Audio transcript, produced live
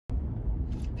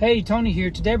Hey, Tony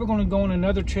here. Today we're going to go on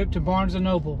another trip to Barnes &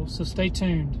 Noble, so stay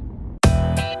tuned.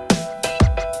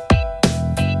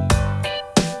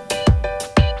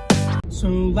 So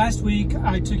last week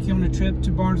I took you on a trip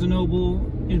to Barnes & Noble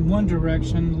in one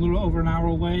direction, a little over an hour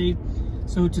away.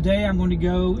 So today I'm going to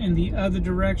go in the other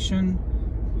direction,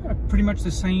 pretty much the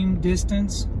same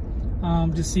distance,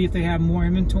 to see if they have more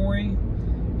inventory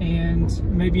and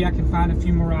maybe I can find a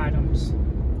few more items.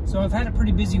 So I've had a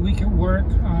pretty busy week at work.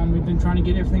 We've been trying to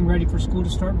get everything ready for school to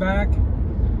start back.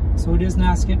 So it is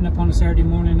nice getting up on a Saturday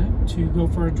morning to go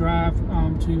for a drive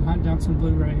to hunt down some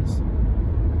Blu-rays.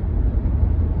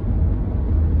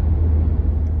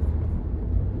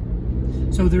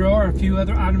 So there are a few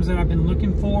other items that I've been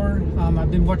looking for.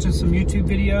 I've been watching some YouTube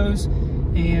videos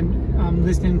and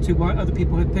listening to what other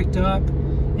people have picked up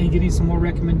and getting some more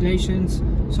recommendations.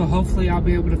 So hopefully I'll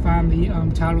be able to find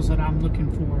the titles that I'm looking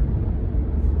for.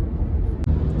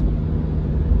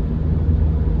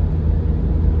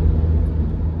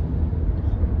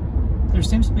 There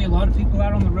seems to be a lot of people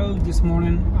out on the road this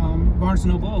morning. Barnes &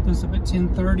 Noble opens up at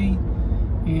 10:30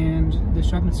 and the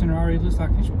shopping center already looks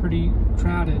like it's pretty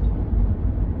crowded.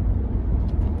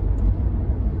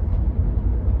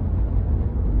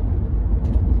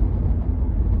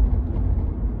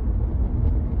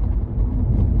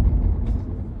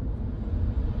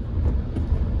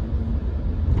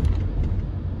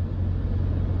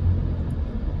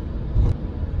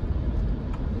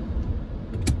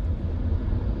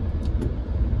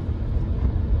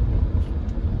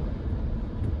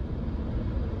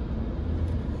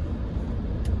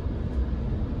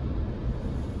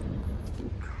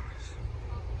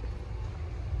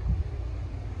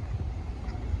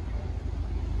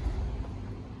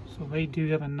 So they do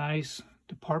have a nice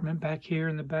department back here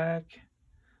in the back.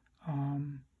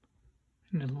 And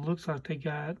it looks like they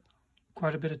got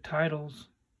quite a bit of titles.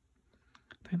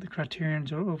 I think the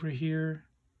Criterions are over here.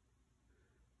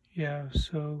 Yeah,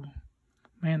 so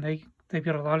man, they've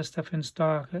got a lot of stuff in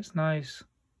stock. That's nice.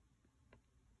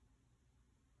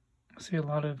 I see a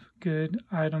lot of good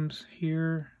items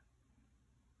here.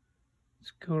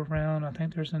 Let's go around. I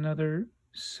think there's another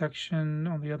section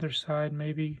on the other side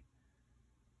maybe.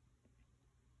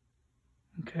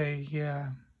 Okay, yeah,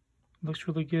 looks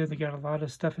really good. They got a lot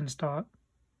of stuff in stock.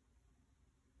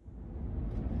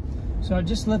 So I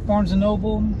just left Barnes &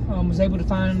 Noble, was able to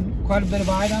find quite a bit of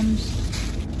items.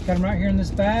 Got them right here in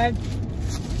this bag.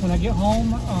 When I get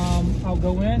home, I'll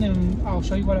go in and I'll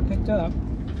show you what I picked up.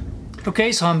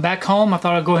 Okay, so I'm back home. I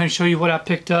thought I'd go ahead and show you what I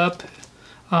picked up.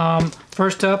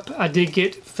 First up, I did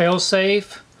get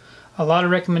Failsafe. A lot of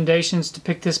recommendations to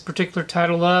pick this particular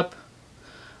title up.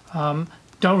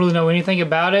 Don't really know anything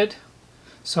about it,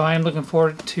 so I am looking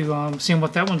forward to seeing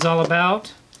what that one's all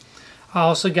about. I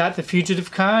also got The Fugitive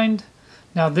Kind.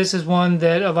 Now this is one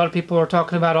that a lot of people are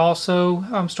talking about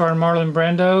also, starring Marlon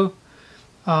Brando.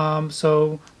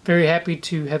 So very happy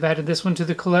to have added this one to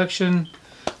the collection.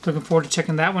 Looking forward to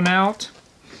checking that one out.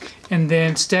 And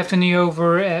then Stephanie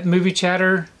over at Movie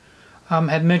Chatter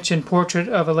had mentioned Portrait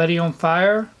of a Lady on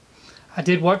Fire. I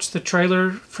did watch the trailer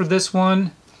for this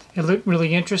one. It looked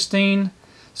really interesting.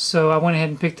 So I went ahead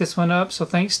and picked this one up. So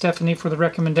thanks, Stephanie, for the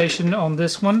recommendation on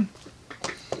this one.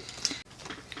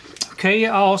 Okay,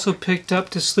 I also picked up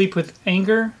To Sleep with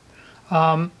Anger.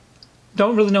 Don't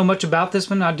really know much about this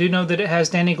one. I do know that it has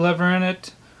Danny Glover in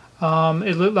it.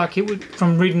 It looked like it would,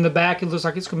 from reading the back, it looks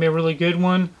like it's going to be a really good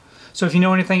one. So if you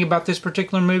know anything about this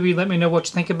particular movie, let me know what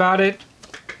you think about it.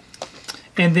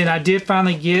 And then I did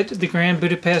finally get the Grand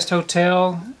Budapest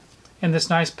Hotel in this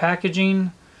nice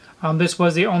packaging. This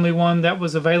was the only one that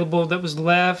was available that was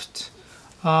left.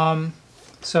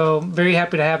 So very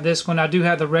happy to have this one. I do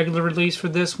have the regular release for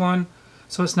this one,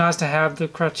 so it's nice to have the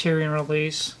Criterion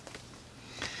release.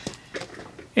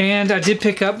 And I did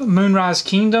pick up Moonrise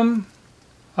Kingdom.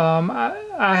 I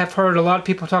have heard a lot of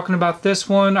people talking about this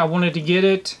one. I wanted to get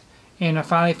it, and I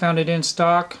finally found it in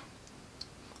stock.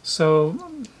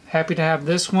 So happy to have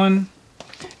this one.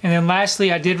 And then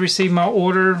lastly, I did receive my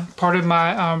order, part of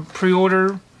my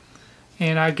pre-order.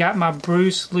 And I got my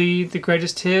Bruce Lee, The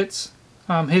Greatest Hits,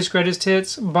 his Greatest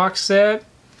Hits box set.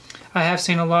 I have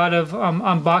seen a lot of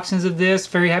unboxings of this.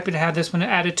 Very happy to have this one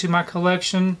added to my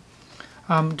collection.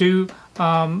 Do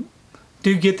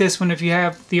get this one if you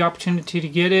have the opportunity to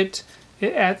get it,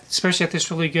 especially at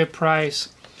this really good price.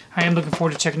 I am looking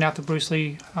forward to checking out the Bruce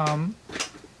Lee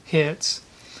hits.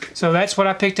 So that's what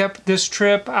I picked up this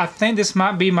trip. I think this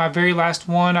might be my very last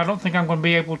one. I don't think I'm going to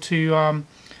be able to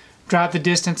drive the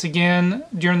distance again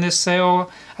during this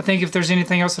sale. I think if there's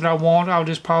anything else that I want, I'll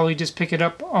probably just pick it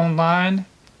up online.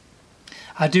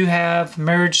 I do have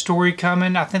Marriage Story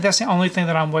coming. I think that's the only thing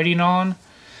that I'm waiting on.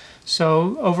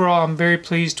 So overall, I'm very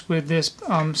pleased with this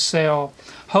sale.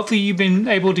 Hopefully you've been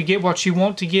able to get what you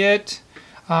want to get.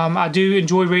 I do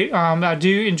enjoy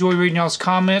reading y'all's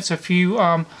comments. If you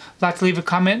like to leave a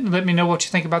comment and let me know what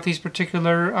you think about these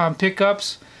particular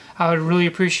pickups, I would really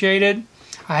appreciate it.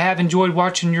 I have enjoyed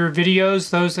watching your videos.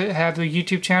 Those that have the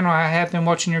YouTube channel, I have been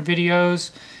watching your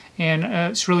videos, and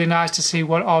it's really nice to see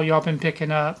what all y'all been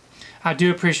picking up. I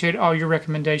do appreciate all your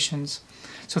recommendations.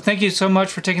 So thank you so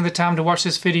much for taking the time to watch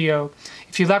this video.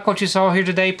 If you like what you saw here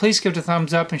today, please give it a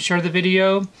thumbs up and share the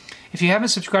video. If you haven't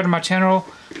subscribed to my channel,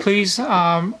 please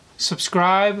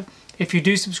subscribe. If you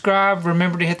do subscribe,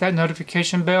 remember to hit that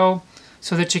notification bell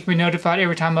so that you can be notified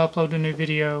every time I upload a new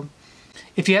video.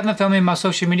 If you haven't found me in my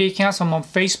social media accounts, I'm on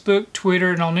Facebook,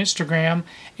 Twitter, and on Instagram.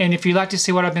 And if you'd like to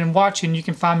see what I've been watching, you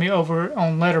can find me over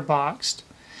on Letterboxd.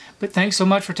 But thanks so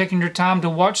much for taking your time to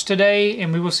watch today,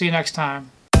 and we will see you next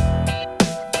time.